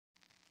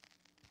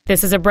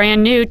This is a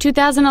brand new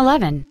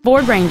 2011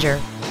 Ford Ranger.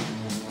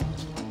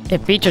 It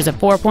features a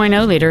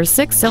 4.0-liter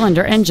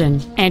six-cylinder engine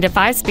and a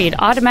 5-speed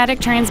automatic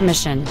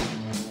transmission.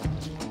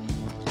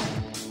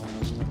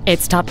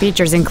 Its top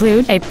features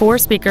include a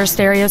 4-speaker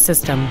stereo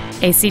system,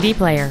 a CD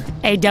player,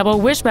 a double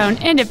wishbone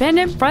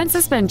independent front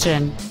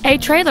suspension, a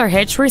trailer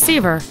hitch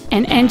receiver,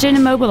 an engine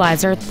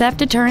immobilizer theft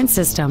deterrent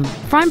system,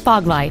 front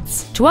fog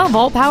lights,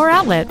 12-volt power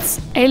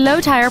outlets, a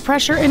low tire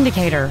pressure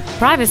indicator,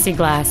 privacy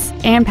glass,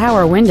 and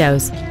power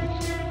windows.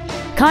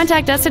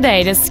 Contact us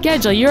today to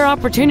schedule your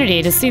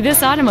opportunity to see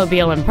this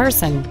automobile in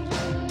person.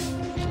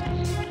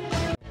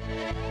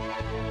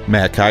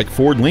 Matt Haik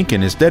Ford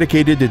Lincoln is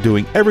dedicated to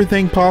doing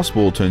everything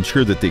possible to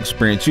ensure that the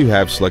experience you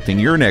have selecting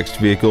your next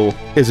vehicle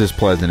is as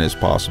pleasant as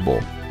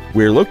possible.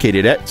 We're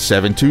located at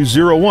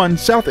 7201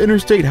 South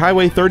Interstate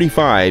Highway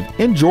 35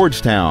 in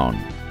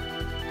Georgetown.